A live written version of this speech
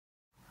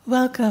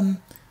Welcome.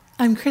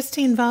 I'm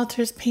Christine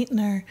Walters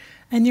Paintner,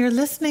 and you're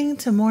listening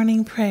to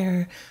Morning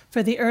Prayer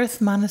for the Earth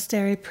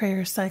Monastery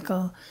Prayer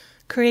Cycle,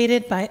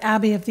 created by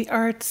Abbey of the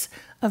Arts,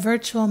 a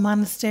virtual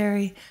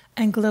monastery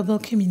and global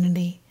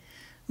community.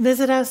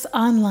 Visit us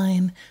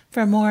online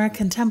for more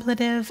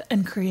contemplative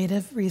and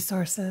creative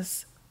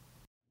resources.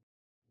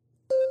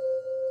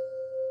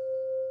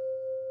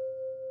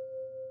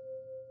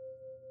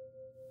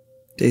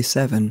 Day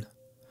 7,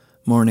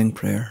 Morning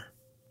Prayer,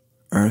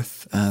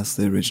 Earth as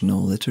the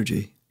Original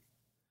Liturgy.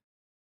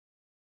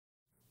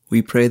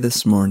 We pray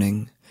this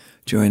morning,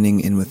 joining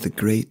in with the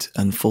great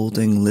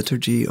unfolding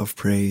liturgy of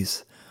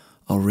praise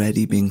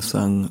already being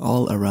sung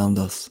all around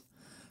us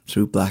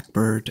through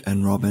blackbird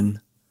and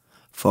robin,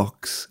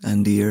 fox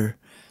and deer,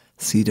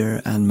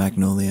 cedar and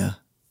magnolia.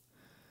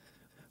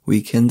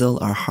 We kindle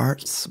our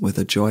hearts with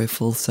a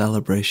joyful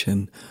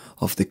celebration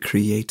of the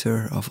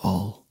Creator of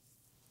all.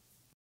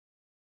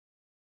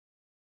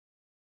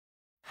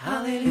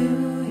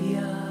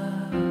 Hallelujah,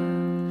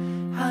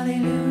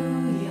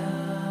 hallelujah,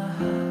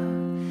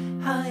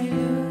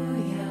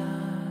 hallelujah,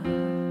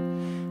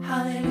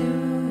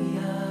 hallelujah.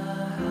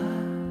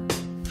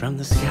 From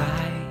the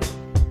sky,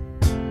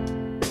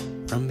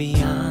 from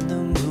beyond the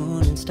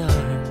moon and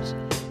stars,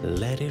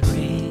 let it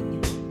ring.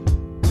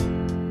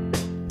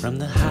 From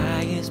the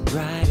highest,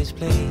 brightest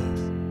place,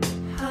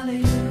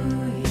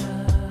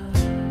 hallelujah,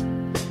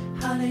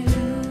 hallelujah.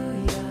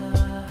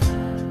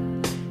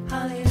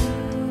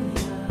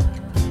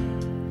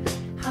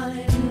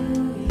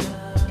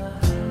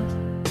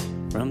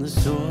 From the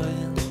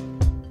soil,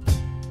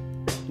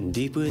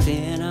 deep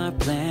within our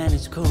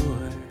planet's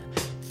core,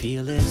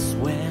 feel it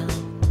swell.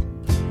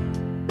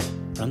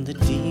 From the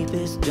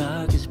deepest,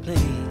 darkest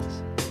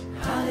place,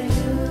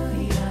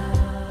 hallelujah,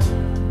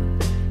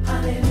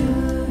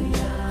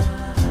 hallelujah,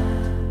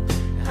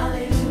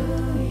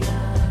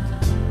 hallelujah,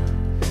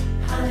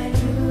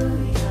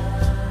 hallelujah.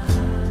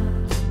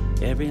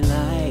 Every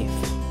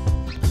life,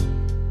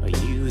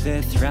 you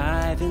that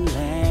thrive in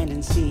land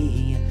and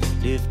sea,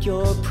 lift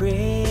your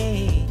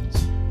praise.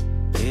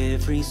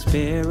 Every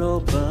sparrow,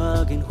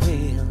 bug, and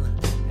whale,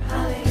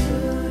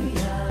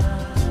 hallelujah,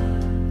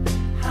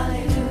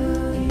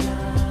 hallelujah,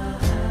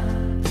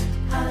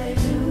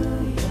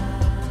 hallelujah,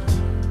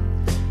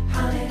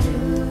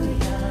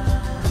 hallelujah.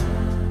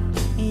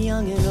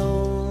 Young and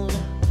old,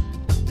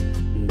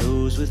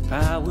 those with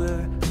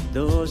power,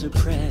 those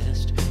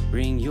oppressed,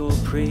 bring your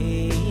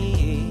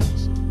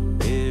praise.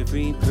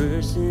 Every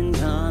person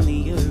on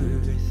the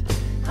earth,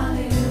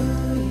 hallelujah.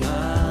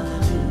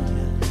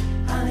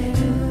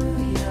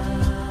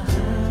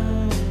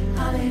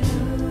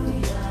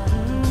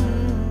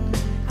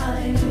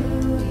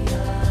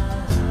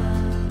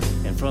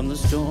 From the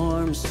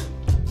storms,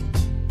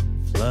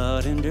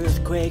 flood and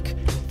earthquake,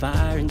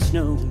 fire and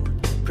snow,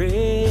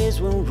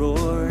 praise will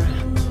roar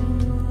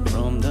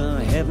from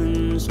the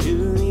heavens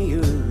to the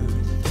earth.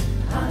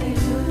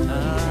 Hallelujah.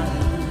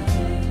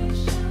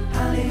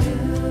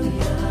 Hallelujah.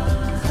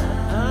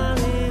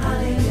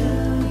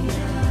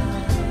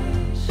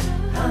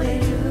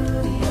 Hallelujah.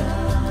 Hallelujah.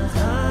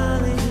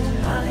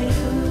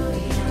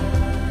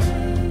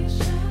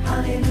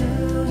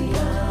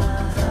 Hallelujah.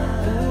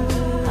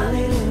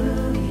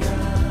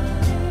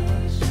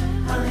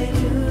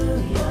 Hallelujah.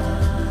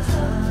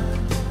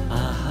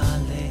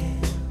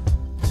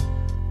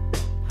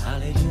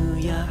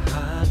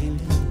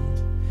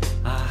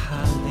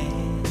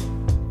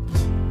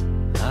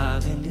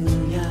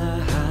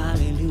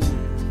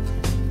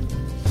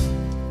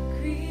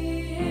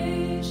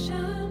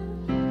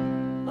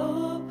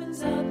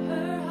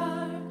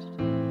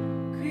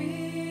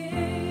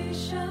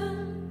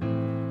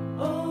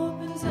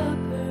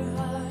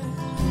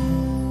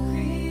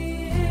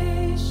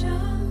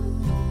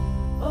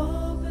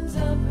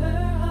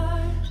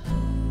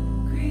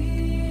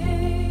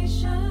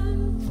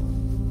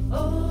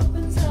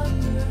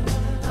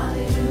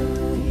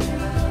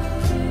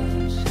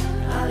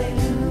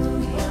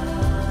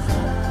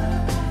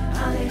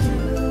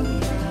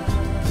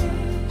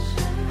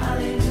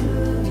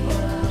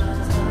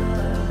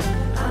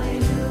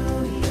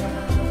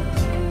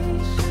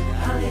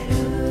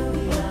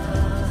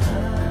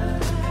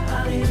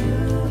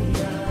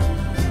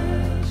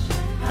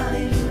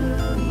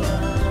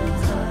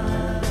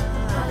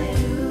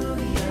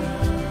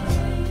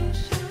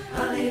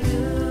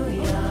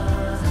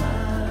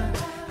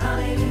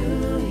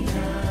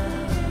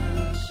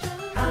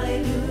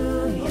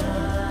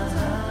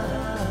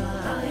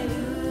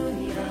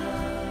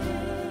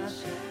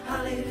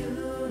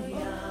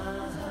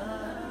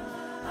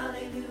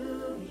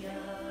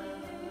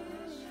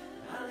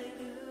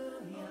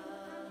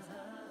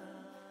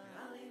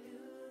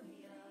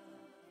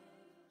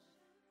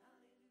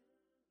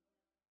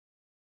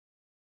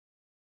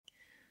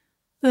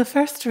 The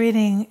first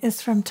reading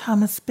is from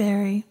Thomas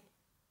Berry.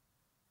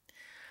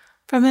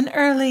 From an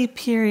early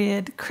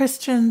period,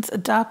 Christians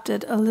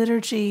adopted a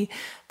liturgy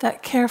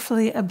that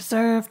carefully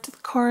observed the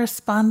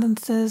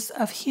correspondences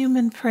of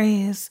human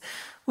praise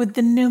with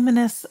the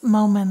numinous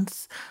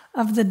moments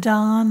of the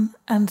dawn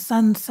and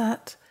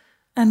sunset,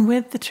 and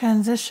with the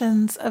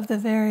transitions of the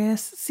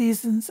various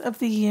seasons of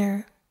the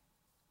year.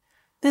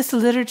 This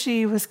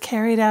liturgy was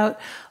carried out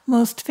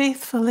most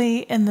faithfully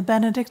in the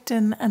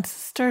Benedictine and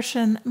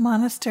Cistercian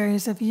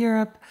monasteries of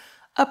Europe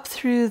up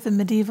through the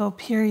medieval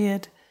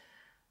period.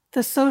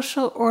 The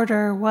social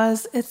order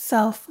was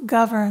itself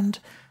governed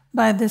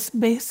by this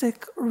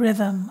basic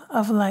rhythm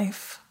of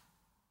life.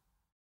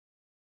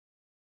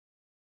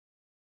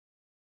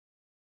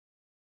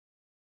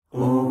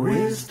 O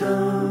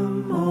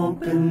wisdom,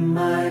 open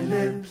my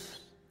lips,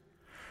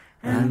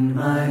 and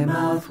my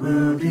mouth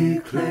will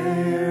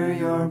declare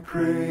your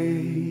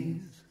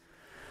praise.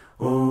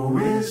 O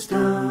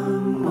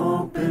wisdom,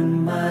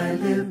 open my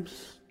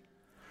lips,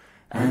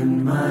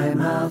 and my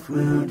mouth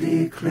will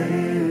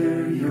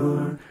declare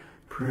your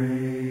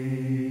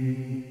praise.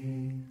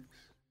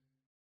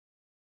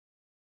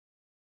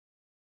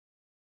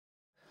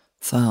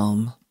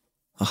 Psalm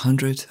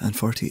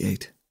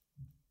 148.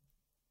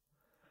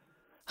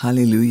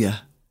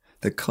 Hallelujah!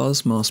 The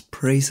cosmos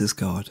praises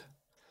God.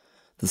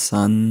 The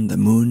sun, the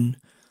moon,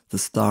 the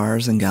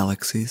stars and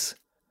galaxies,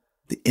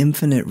 the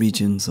infinite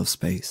regions of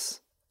space,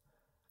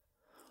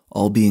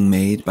 all being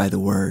made by the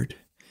Word,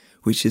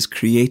 which is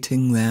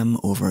creating them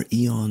over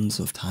eons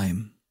of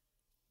time.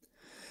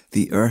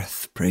 The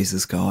earth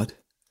praises God,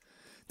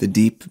 the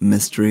deep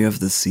mystery of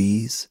the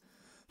seas,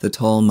 the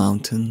tall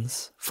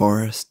mountains,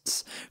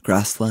 forests,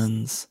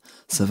 grasslands,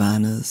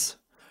 savannas,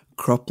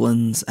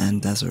 croplands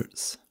and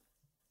deserts.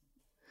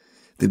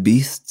 The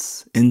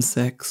beasts,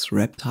 insects,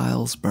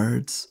 reptiles,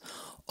 birds,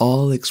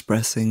 all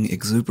expressing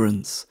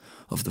exuberance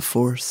of the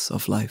force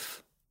of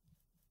life.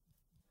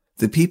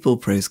 The people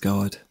praise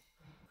God,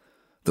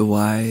 the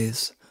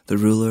wise, the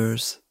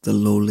rulers, the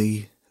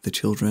lowly, the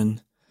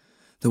children,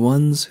 the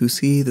ones who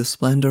see the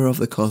splendor of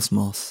the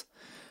cosmos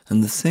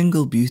and the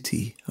single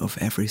beauty of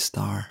every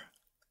star.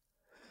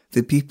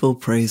 The people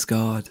praise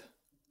God,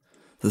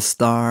 the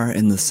star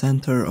in the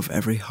center of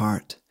every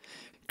heart,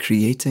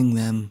 creating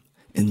them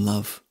in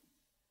love.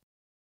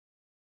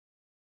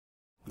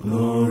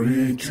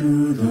 Glory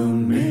to the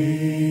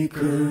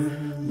Maker,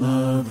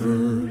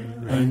 Lover,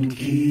 and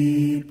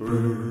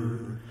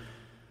Keeper,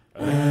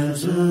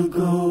 as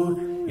ago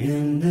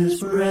in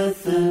this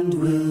breath and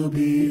will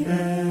be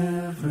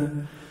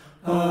ever.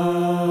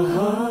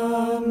 Amen.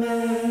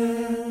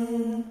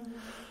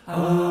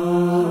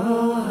 Amen.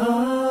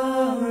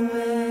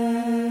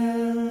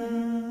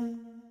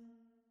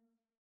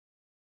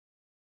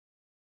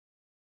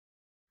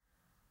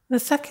 The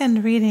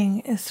second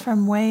reading is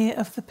from Way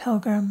of the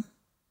Pilgrim.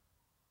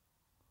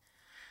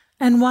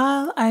 And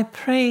while I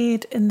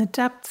prayed in the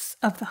depths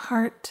of the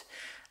heart,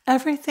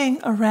 everything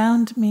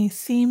around me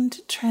seemed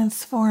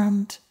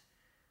transformed.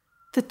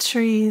 The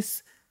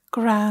trees,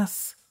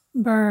 grass,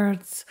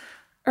 birds,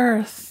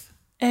 earth,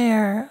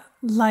 air,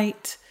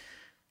 light,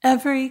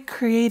 every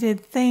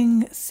created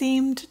thing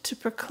seemed to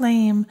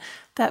proclaim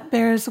that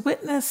bears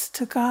witness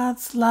to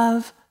God's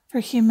love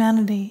for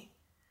humanity.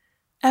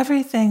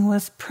 Everything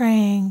was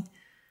praying.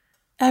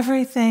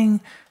 Everything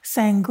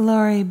sang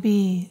glory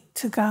be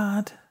to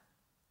God.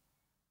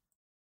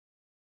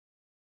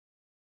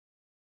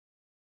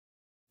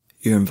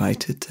 You're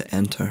invited to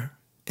enter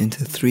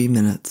into 3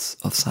 minutes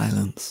of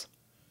silence.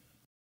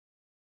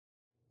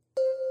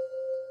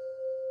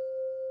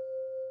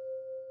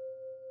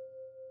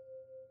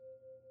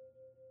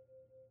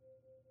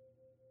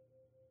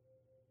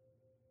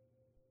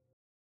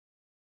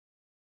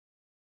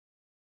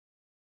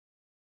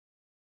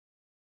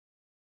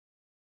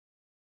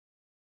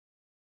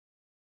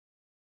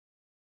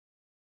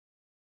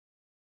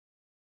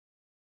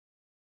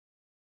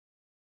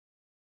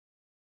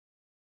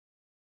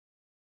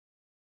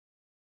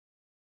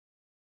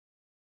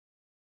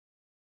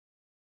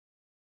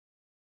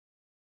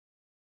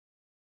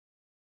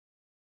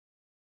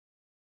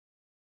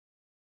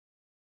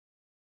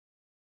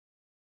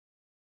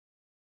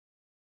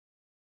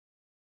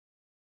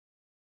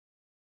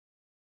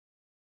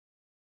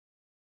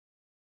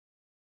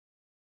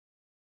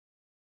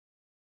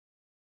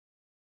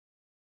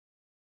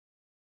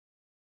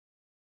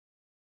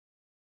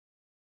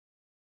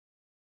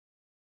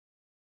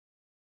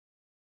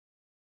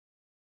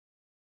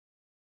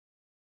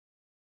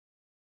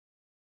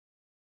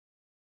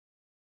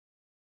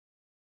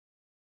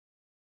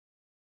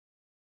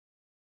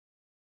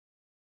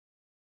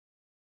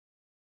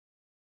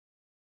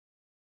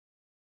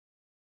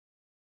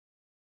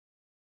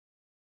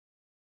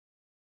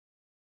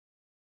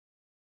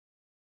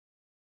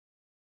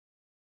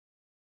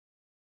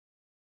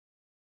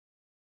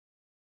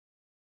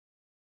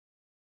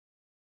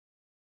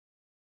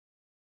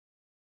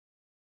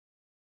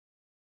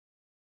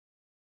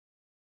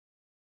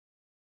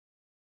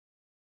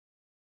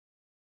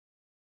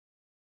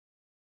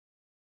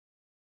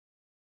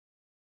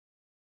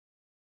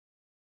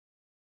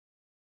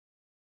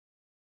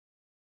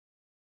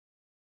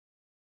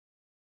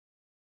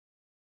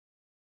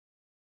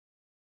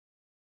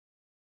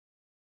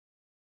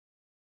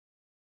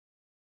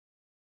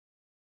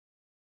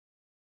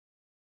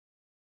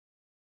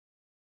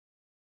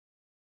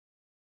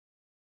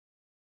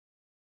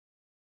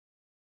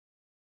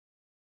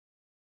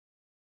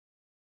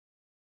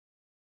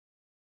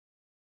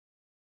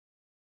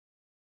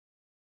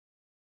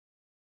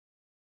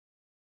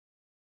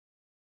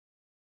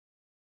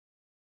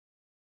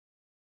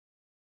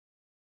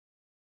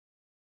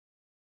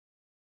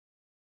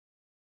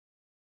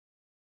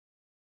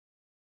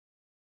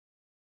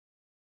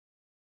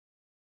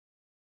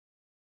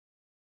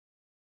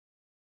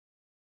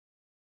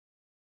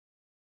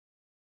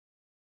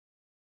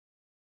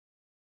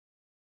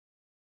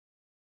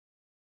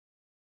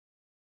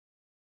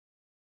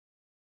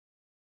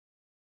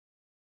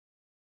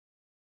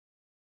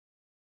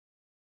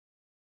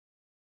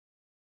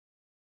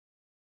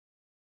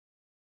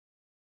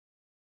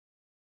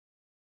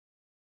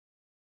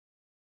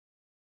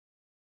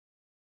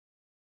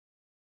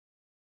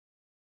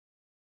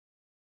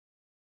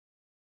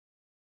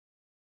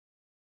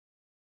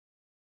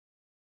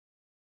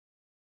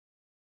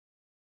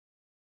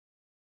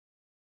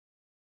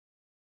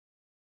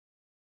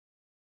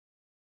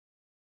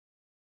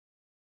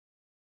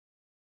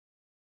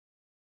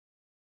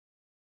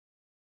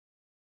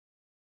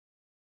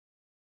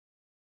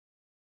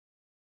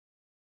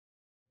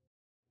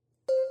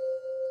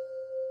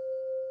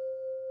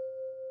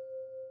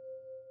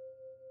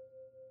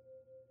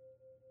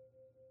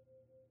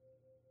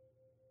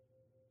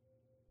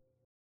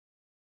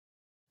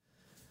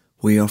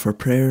 We offer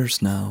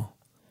prayers now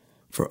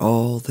for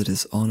all that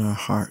is on our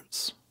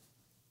hearts.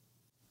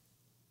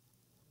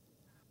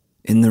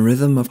 In the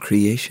rhythm of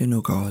creation,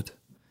 O God,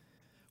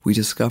 we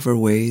discover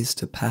ways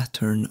to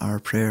pattern our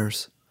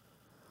prayers,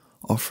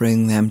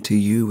 offering them to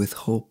you with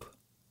hope.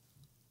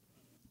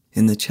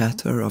 In the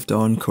chatter of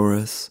dawn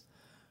chorus,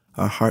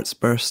 our hearts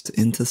burst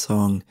into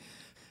song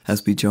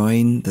as we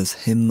join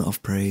this hymn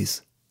of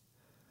praise.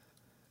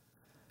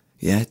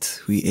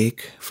 Yet we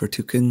ache for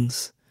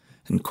toucans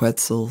and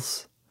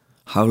quetzals,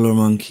 howler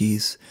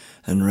monkeys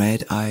and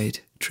red-eyed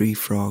tree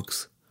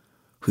frogs,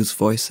 whose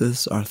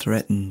voices are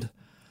threatened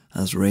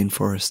as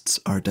rainforests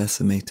are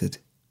decimated.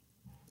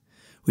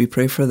 We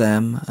pray for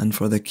them and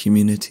for the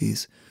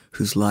communities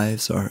whose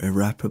lives are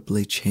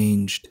irreparably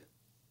changed.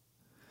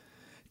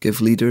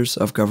 Give leaders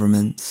of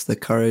governments the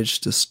courage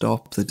to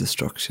stop the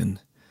destruction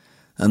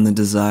and the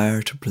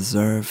desire to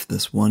preserve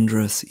this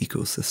wondrous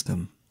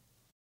ecosystem.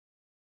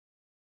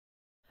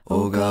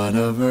 O God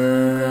of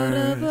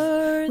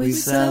earth, we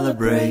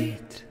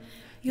celebrate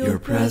your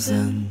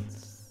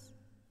presence.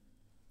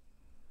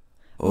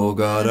 O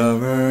God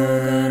of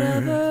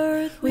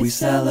earth, we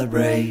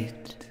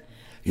celebrate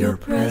your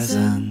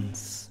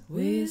presence.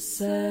 We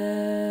celebrate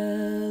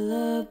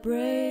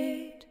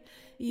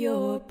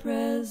your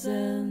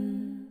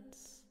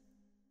presence.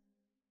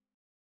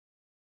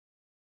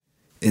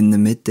 In the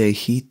midday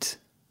heat,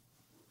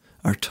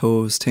 our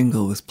toes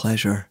tingle with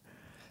pleasure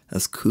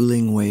as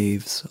cooling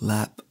waves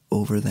lap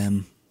over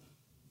them.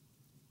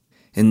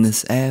 In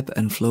this ebb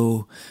and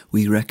flow,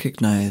 we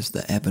recognize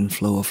the ebb and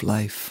flow of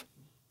life.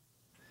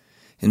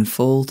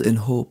 Enfold in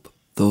hope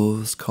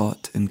those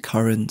caught in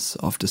currents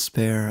of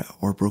despair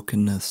or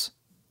brokenness.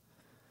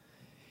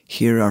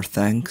 Hear our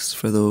thanks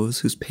for those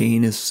whose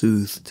pain is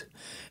soothed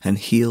and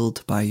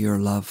healed by your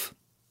love.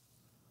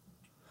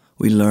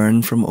 We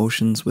learn from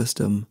ocean's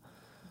wisdom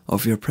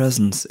of your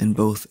presence in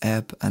both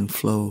ebb and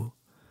flow,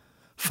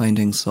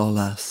 finding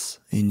solace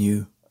in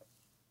you.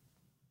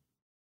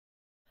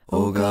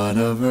 O God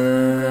of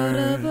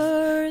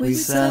earth, we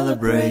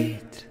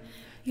celebrate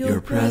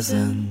your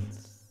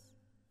presence.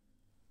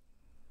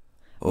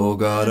 O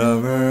God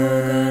of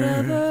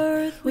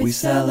earth, we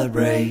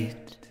celebrate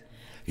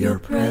your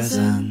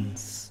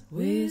presence.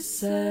 We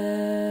celebrate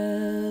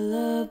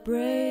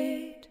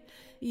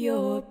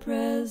your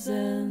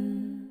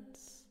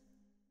presence.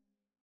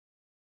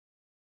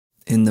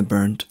 In the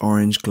burnt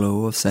orange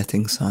glow of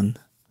setting sun,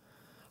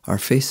 our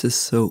faces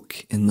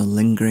soak in the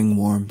lingering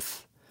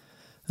warmth,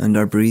 and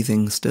our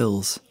breathing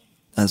stills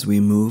as we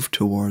move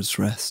towards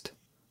rest.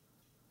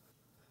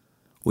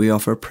 We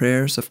offer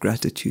prayers of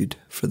gratitude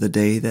for the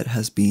day that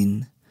has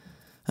been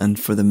and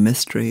for the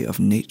mystery of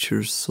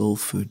nature's soul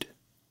food.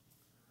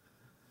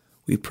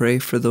 We pray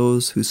for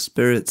those whose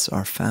spirits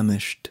are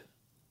famished.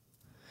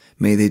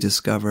 May they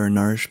discover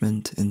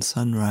nourishment in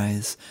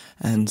sunrise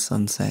and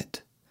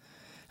sunset,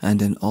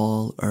 and in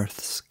all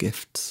earth's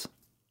gifts.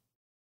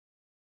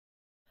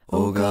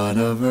 O God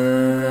of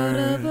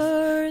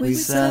earth, we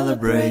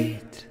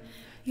celebrate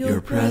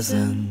your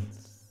presence.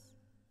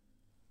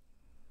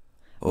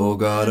 O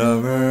God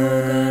of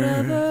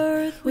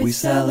earth, we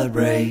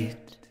celebrate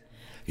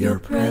your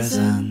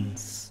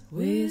presence.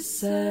 We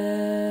celebrate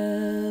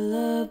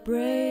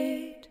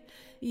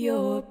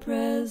your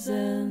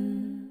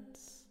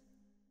presence.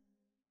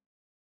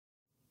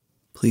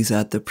 Please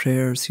add the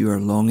prayers you are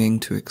longing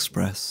to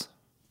express.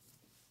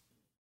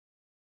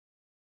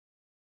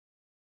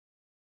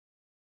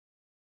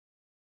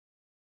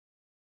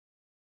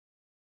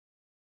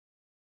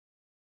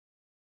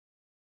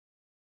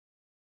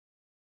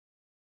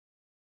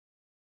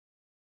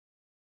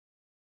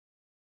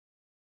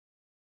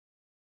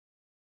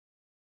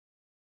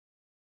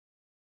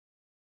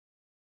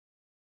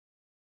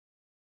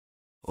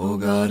 O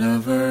God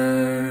of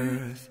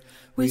earth,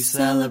 we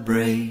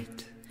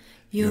celebrate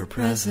your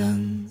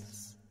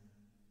presence.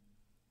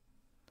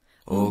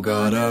 O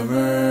God of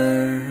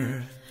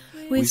earth,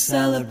 we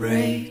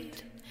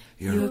celebrate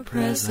your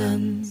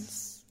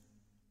presence.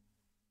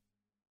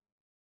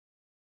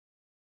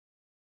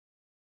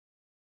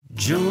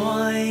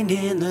 Join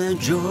in the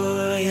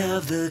joy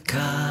of the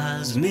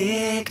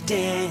cosmic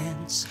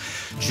dance.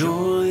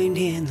 Join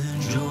in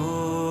the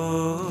joy.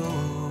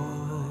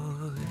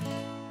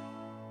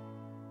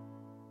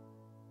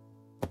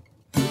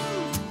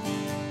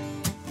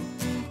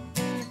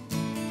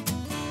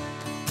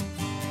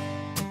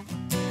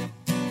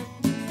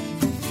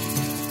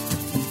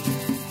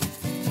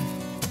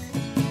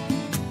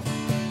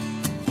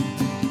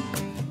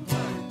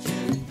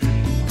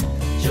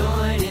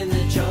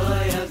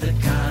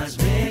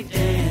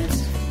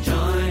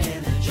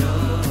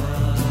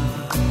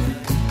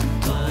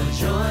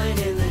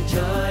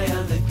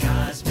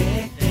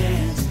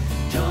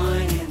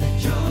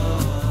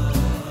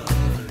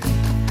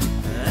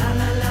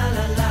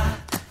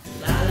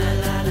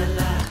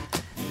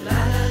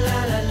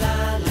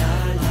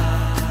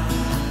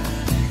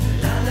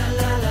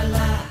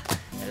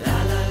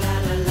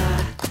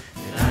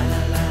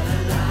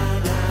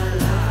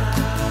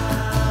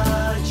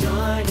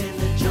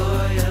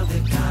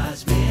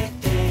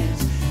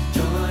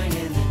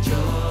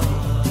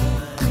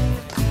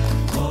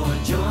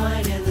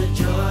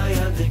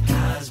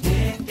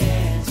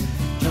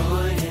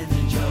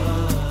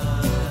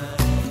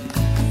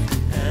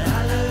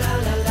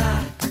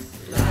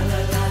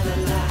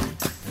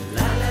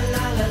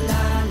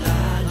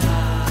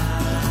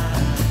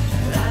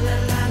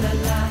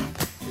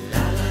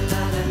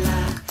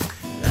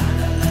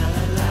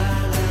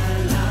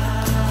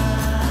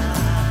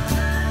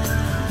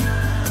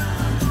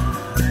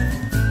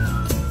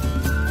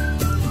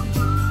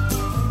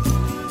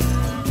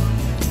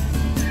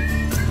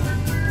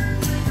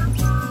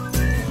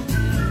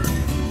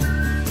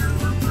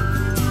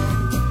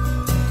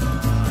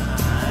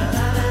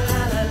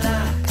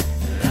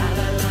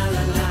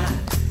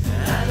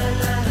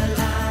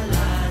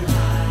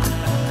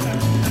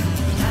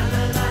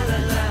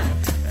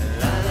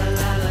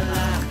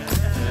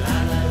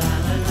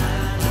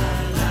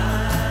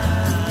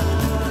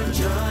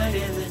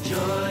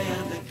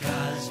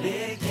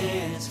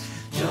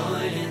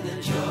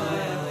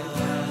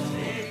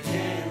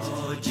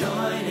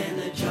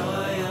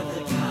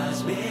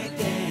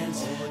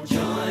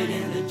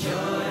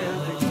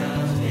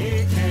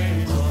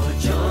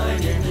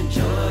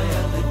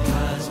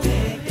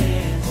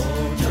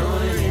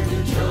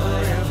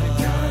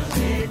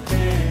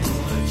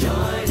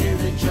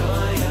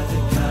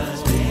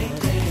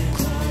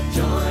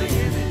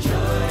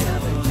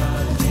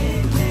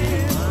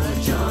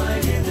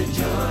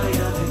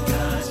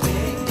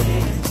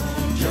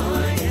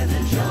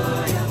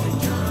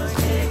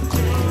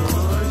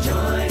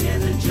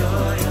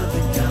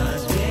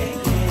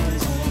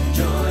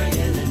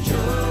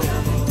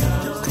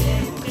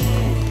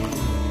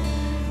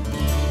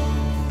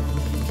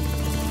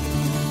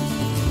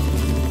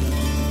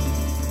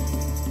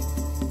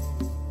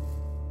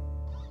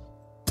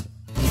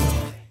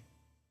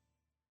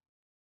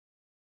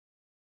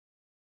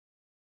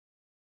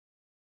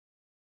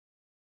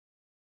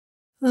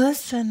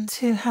 Listen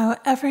to how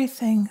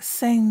everything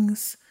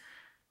sings,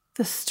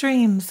 the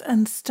streams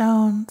and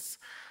stones,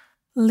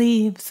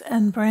 leaves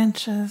and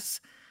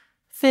branches,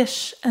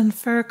 fish and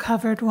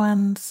fur-covered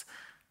ones,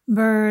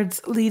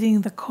 birds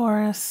leading the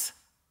chorus.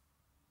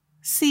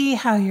 See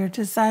how your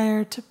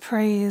desire to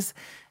praise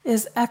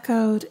is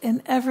echoed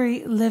in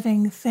every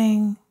living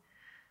thing,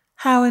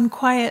 how in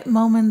quiet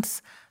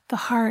moments the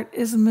heart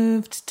is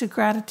moved to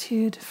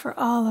gratitude for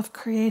all of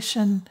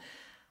creation,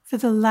 for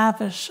the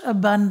lavish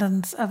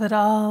abundance of it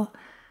all,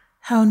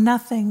 how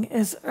nothing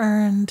is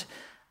earned,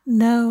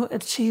 no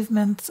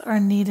achievements are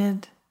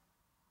needed.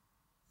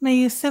 May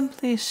you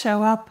simply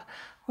show up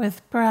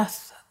with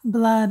breath,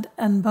 blood,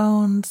 and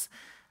bones,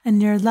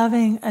 and your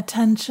loving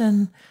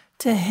attention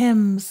to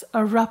hymns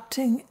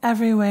erupting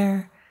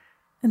everywhere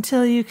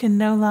until you can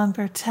no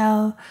longer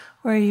tell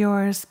where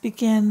yours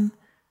begin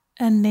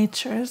and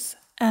nature's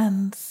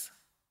ends.